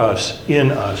for us,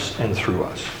 in us, and through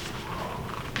us.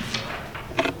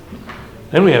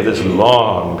 Then we have this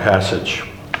long passage,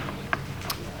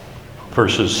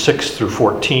 verses 6 through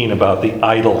 14, about the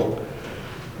idol,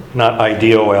 not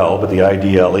IDOL, but the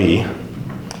IDLE,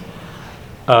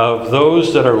 of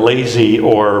those that are lazy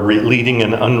or leading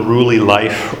an unruly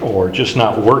life or just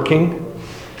not working.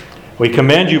 We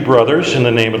command you, brothers, in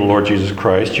the name of the Lord Jesus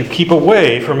Christ, you keep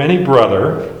away from any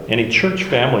brother, any church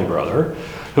family brother,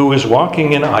 who is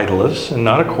walking in idleness and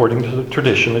not according to the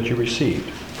tradition that you received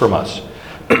from us.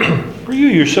 For you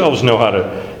yourselves know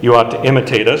you ought to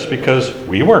imitate us, because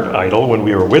we weren't idle when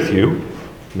we were with you.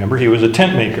 Remember, he was a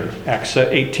tent maker, Acts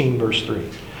 18, verse 3.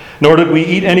 Nor did we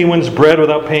eat anyone's bread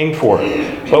without paying for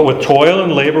it. But with toil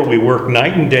and labor we work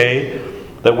night and day,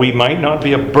 that we might not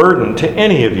be a burden to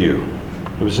any of you.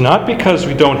 It was not because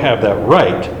we don't have that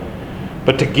right,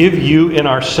 but to give you in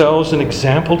ourselves an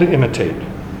example to imitate.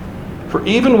 For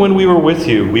even when we were with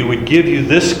you, we would give you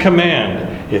this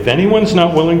command: if anyone's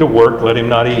not willing to work, let him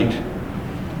not eat.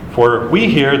 For we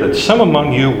hear that some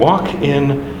among you walk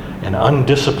in an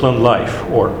undisciplined life,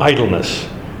 or idleness,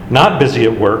 not busy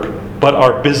at work, but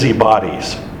are busy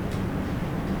bodies.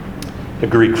 The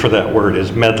Greek for that word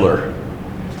is meddler.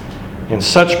 In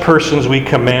such persons we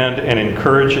command and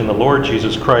encourage in the Lord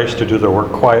Jesus Christ to do their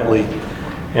work quietly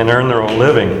and earn their own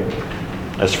living.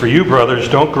 As for you, brothers,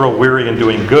 don't grow weary in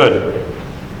doing good.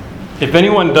 If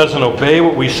anyone doesn't obey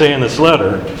what we say in this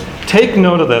letter, take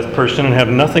note of that person and have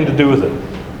nothing to do with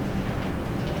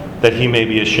it, that he may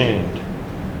be ashamed.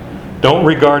 Don't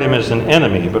regard him as an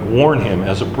enemy, but warn him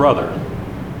as a brother.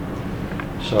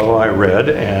 So I read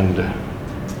and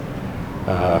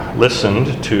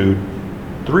listened to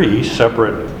 3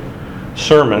 separate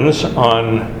sermons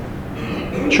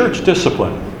on church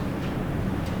discipline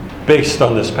based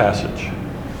on this passage.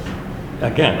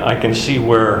 Again, I can see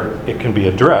where it can be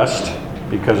addressed,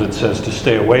 because it says to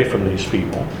stay away from these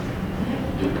people.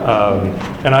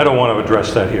 And I don't want to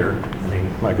address that here. I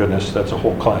mean, my goodness, that's a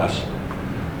whole class.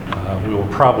 We will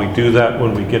probably do that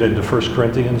when we get into 1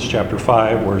 Corinthians chapter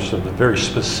 5, where some very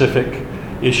specific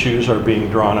issues are being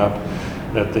drawn up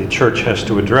that the church has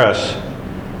to address.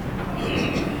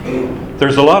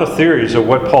 There's a lot of theories of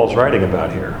what Paul's writing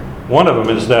about here. One of them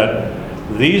is that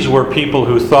these were people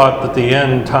who thought that the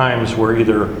end times were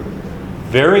either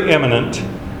very imminent,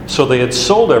 so they had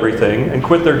sold everything and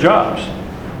quit their jobs,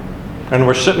 and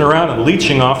were sitting around and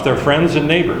leeching off their friends and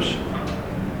neighbors.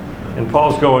 And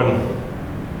Paul's going,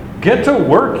 get to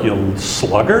work, you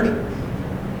sluggard.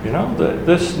 You know,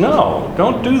 no,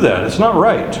 don't do that. It's not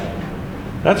right.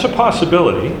 That's a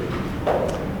possibility.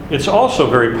 It's also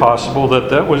very possible that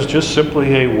that was just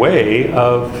simply a way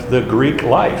of the Greek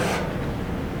life.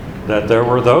 That there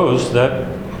were those that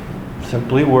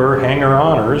simply were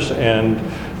hanger-oners, and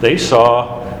they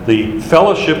saw the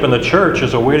fellowship in the church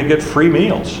as a way to get free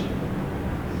meals.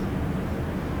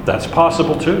 That's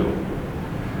possible too.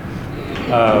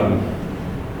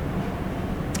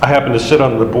 I happen to sit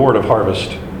on the board of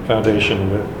Harvest Foundation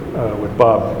with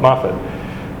Bob Moffat,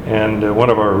 and one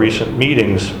of our recent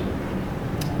meetings,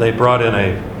 they brought in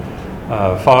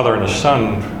a father and a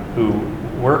son who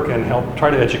work and help try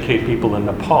to educate people in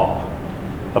Nepal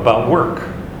about work.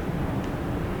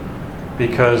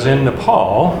 Because in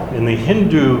Nepal, in the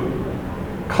Hindu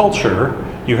culture,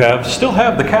 you still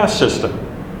have the caste system.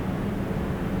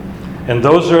 And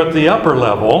those who are at the upper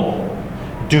level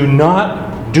do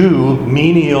not do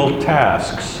menial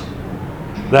tasks.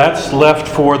 That's left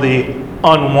for the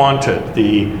unwanted,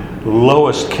 the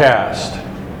lowest caste.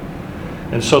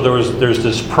 And so there's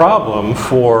this problem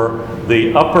for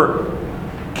the upper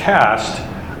caste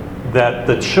that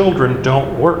the children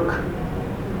don't work,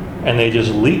 and they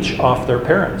just leech off their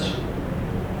parents.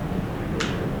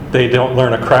 They don't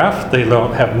learn a craft, they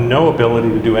don't have no ability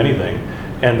to do anything,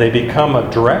 and they become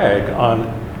a drag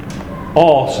on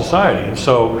all society. And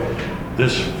so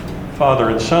this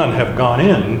father and son have gone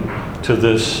in to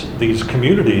these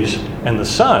communities, and the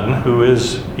son,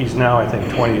 he's now I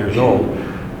think 20 years old,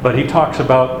 but he talks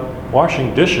about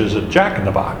washing dishes at Jack in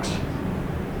the Box.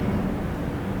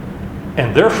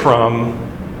 And they're from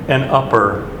an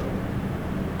upper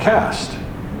caste.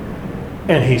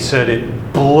 And he said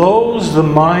it blows the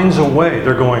minds away.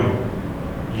 They're going,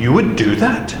 "You would do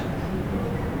that?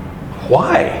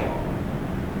 Why?"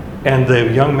 And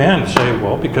the young men say,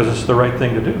 "Well, because it's the right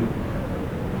thing to do.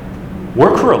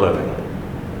 Work for a living.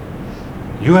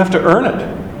 You have to earn it.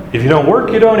 If you don't work,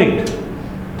 you don't eat."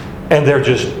 And they're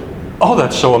just, "Oh,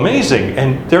 that's so amazing."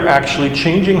 And they're actually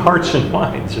changing hearts and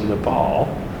minds in Nepal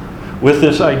with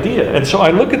this idea. And so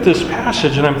I look at this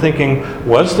passage and I'm thinking,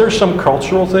 was there some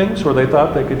cultural things where they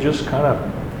thought they could just kind of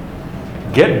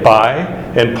get by?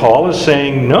 And Paul is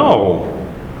saying, no,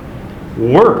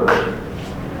 work.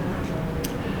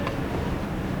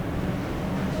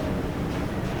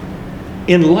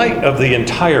 In light of the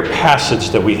entire passage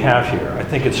that we have here, I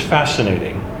think it's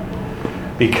fascinating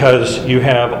because you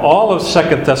have all of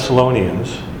 2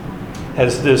 Thessalonians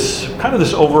has this kind of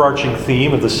this overarching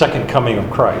theme of the second coming of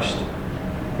Christ.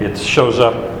 It shows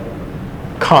up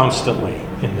constantly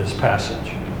in this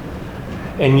passage.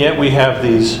 And yet we have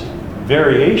these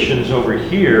variations over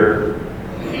here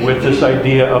with this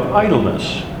idea of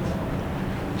idleness.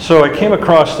 So I came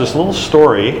across this little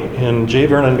story in J.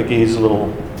 Vernon McGee's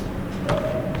little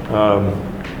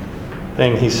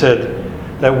thing. He said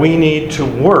that we need to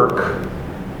work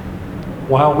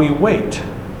while we wait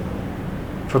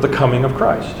for the coming of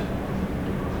Christ.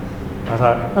 I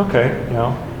thought, okay,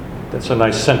 that's a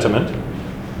nice sentiment.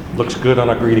 Looks good on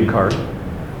a greeting card.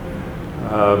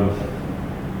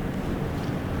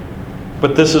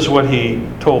 But this is what he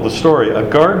told the story. A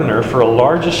gardener for a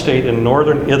large estate in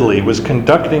northern Italy was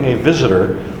conducting a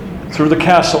visitor through the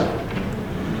castle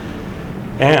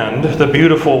and the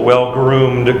beautiful,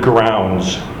 well-groomed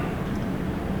grounds.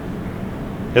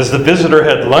 As the visitor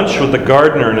had lunch with the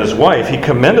gardener and his wife, he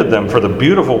commended them for the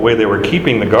beautiful way they were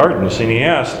keeping the gardens, and he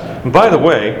asked, "And by the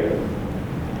way,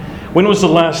 when was the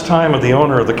last time the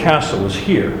owner of the castle was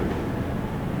here?"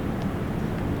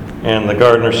 And the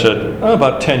gardener said, "Oh,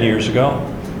 about 10 years ago."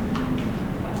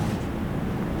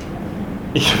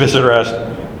 The visitor asked,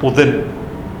 "Well then,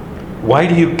 why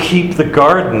do you keep the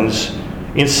gardens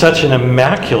in such an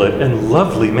immaculate and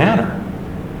lovely manner?"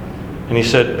 And he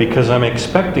said, "Because I'm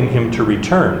expecting him to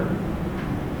return."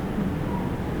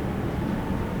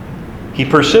 He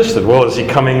persisted. "Well, is he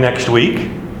coming next week?"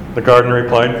 The gardener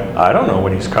replied, "I don't know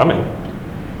when he's coming,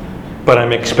 but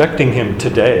I'm expecting him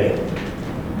today."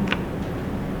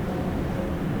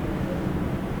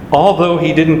 Although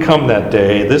he didn't come that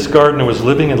day, this gardener was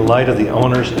living in light of the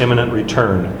owner's imminent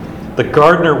return. The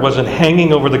gardener wasn't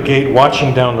hanging over the gate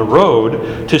watching down the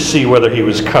road to see whether he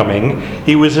was coming.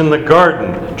 He was in the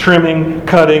garden, trimming,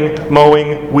 cutting,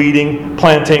 mowing, weeding,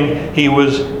 planting. He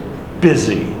was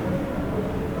busy.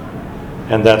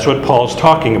 And that's what Paul's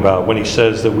talking about when he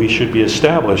says that we should be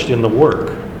established in the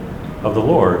work of the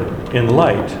Lord in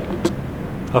light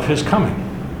of his coming.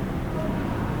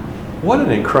 What an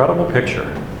incredible picture.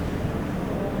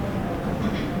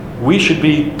 We should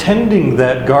be tending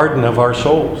that garden of our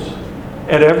souls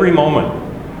at every moment,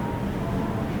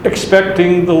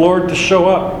 expecting the Lord to show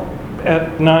up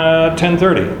at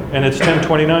 10:30, and it's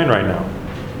 10:29 right now.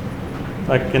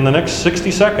 Like in the next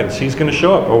 60 seconds, he's going to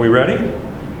show up. Are we ready?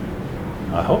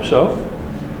 I hope so.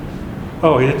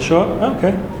 Oh, he didn't show up?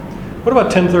 Okay. What about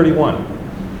 10:31?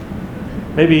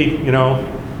 Maybe,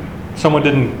 someone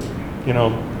didn't,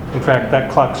 in fact, that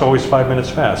clock's always 5 minutes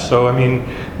fast. So,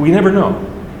 we never know,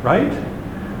 right?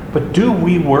 But do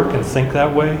we work and think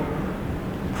that way?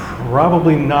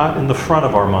 Probably not in the front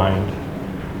of our mind,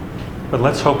 but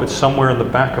let's hope it's somewhere in the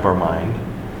back of our mind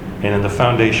and in the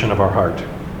foundation of our heart.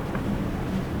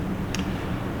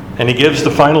 And he gives the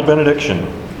final benediction.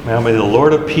 Now may the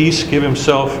Lord of peace give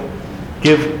himself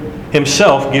give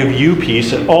you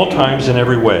peace at all times in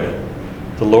every way.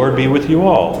 The Lord be with you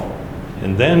all.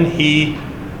 And then he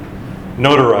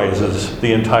notarizes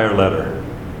the entire letter.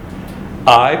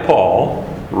 I, Paul,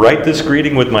 write this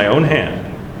greeting with my own hand.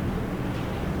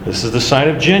 This is the sign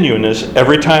of genuineness.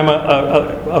 Every time,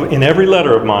 in every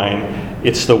letter of mine,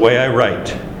 it's the way I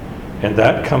write. And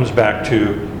that comes back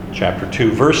to chapter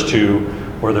 2, verse 2,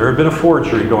 where there had been a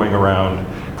forgery going around,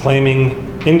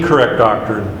 claiming incorrect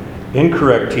doctrine,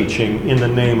 incorrect teaching in the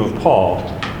name of Paul,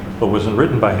 but wasn't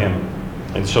written by him.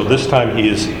 And so this time he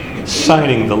is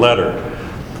signing the letter.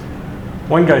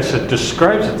 One guy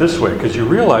describes it this way, because you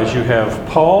realize you have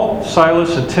Paul,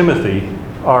 Silas, and Timothy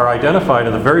are identified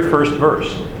in the very first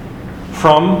verse.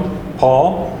 From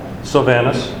Paul,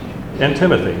 Silvanus, and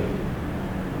Timothy.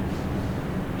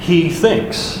 he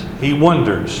thinks, he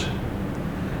wonders,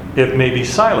 if maybe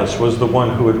Silas was the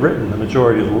one who had written the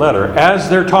majority of the letter as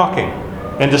they're talking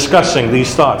and discussing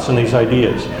these thoughts and these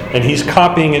ideas. And he's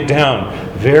copying it down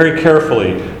very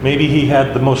carefully. Maybe he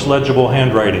had the most legible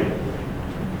handwriting.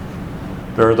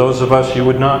 There are those of us, you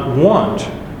would not want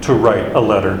to write a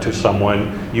letter to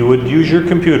someone. You would use your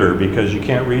computer because you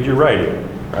can't read your writing,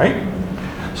 right?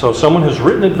 So someone has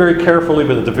written it very carefully,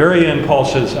 but at the very end, Paul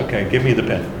says, okay, give me the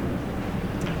pen.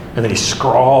 And then he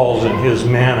scrawls in his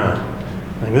manner,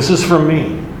 and this is from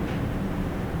me.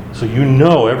 So you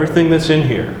know everything that's in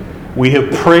here. We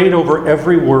have prayed over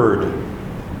every word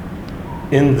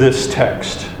in this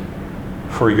text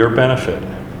for your benefit.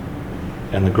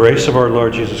 And the grace of our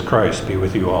Lord Jesus Christ be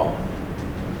with you all.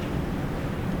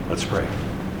 Let's pray.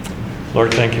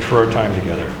 Lord, thank you for our time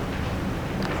together,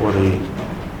 for the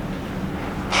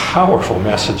powerful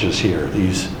messages here,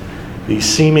 these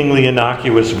seemingly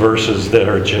innocuous verses that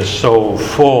are just so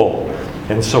full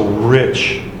and so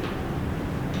rich.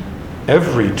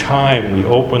 Every time we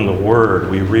open the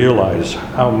Word, we realize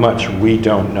how much we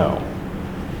don't know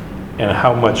and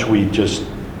how much we just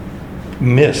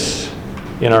miss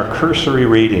in our cursory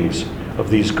readings of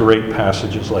these great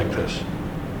passages like this.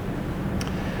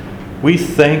 We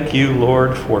thank you,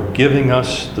 Lord, for giving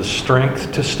us the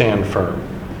strength to stand firm.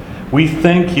 We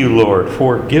thank you, Lord,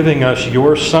 for giving us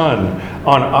your Son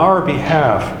on our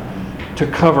behalf to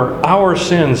cover our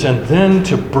sins and then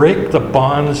to break the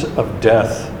bonds of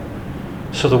death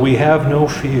so that we have no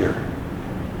fear.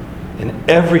 In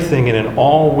everything and in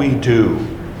all we do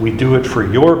it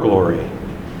for your glory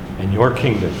and your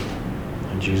kingdom.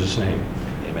 In Jesus' name.